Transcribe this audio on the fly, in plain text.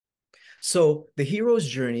So the hero's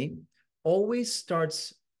journey always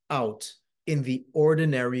starts out in the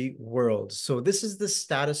ordinary world. So this is the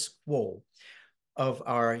status quo of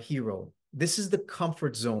our hero. This is the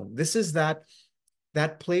comfort zone. This is that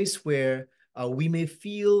place where we may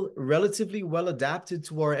feel relatively well adapted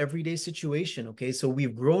to our everyday situation. Okay, so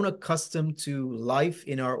we've grown accustomed to life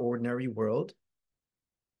in our ordinary world.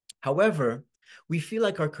 However, we feel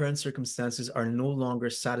like our current circumstances are no longer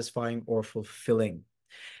satisfying or fulfilling.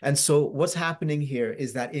 And so what's happening here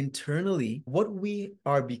is that internally, what we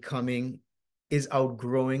are becoming is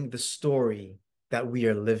outgrowing the story that we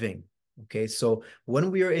are living. Okay, so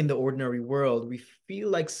when we are in the ordinary world, we feel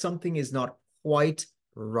like something is not quite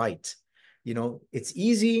right. It's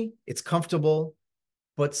easy, it's comfortable,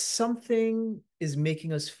 but something is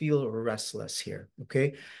making us feel restless here.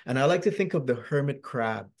 Okay, and I like to think of the hermit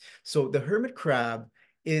crab. So the hermit crab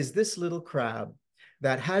is this little crab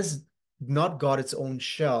that has not got its own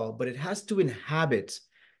shell, but it has to inhabit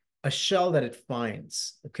a shell that it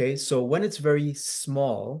finds. Okay, so when it's very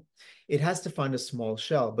small, it has to find a small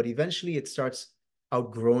shell, but eventually it starts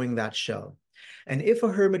outgrowing that shell. And if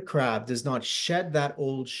a hermit crab does not shed that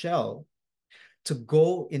old shell to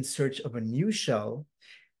go in search of a new shell,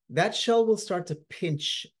 that shell will start to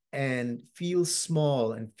pinch and feel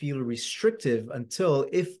small and feel restrictive until,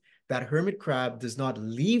 if that hermit crab does not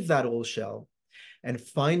leave that old shell and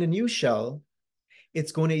find a new shell,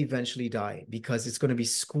 it's going to eventually die because it's going to be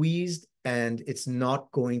squeezed and it's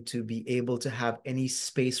not going to be able to have any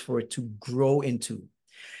space for it to grow into.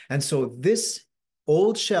 And so this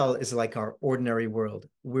old shell is like our ordinary world.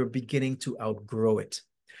 We're beginning to outgrow it.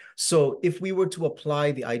 So if we were to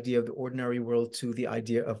apply the idea of the ordinary world to the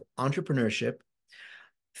idea of entrepreneurship,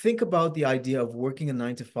 think about the idea of working a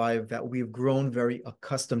 9 to 5 that we've grown very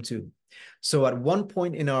accustomed to. So at one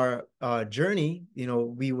point in our journey,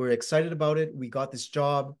 we were excited about it. We got this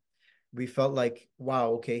job. We felt like,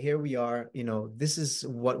 wow, okay, here we are. This is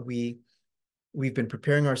what we've been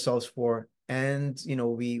preparing ourselves for. And,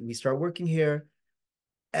 we start working here.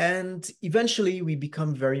 And eventually we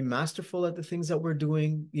become very masterful at the things that we're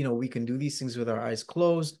doing. We can do these things with our eyes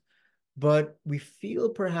closed, but we feel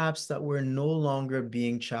perhaps that we're no longer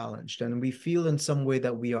being challenged. And we feel in some way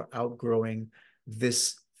that we are outgrowing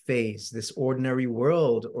this phase, this ordinary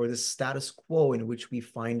world, or this status quo in which we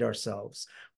find ourselves.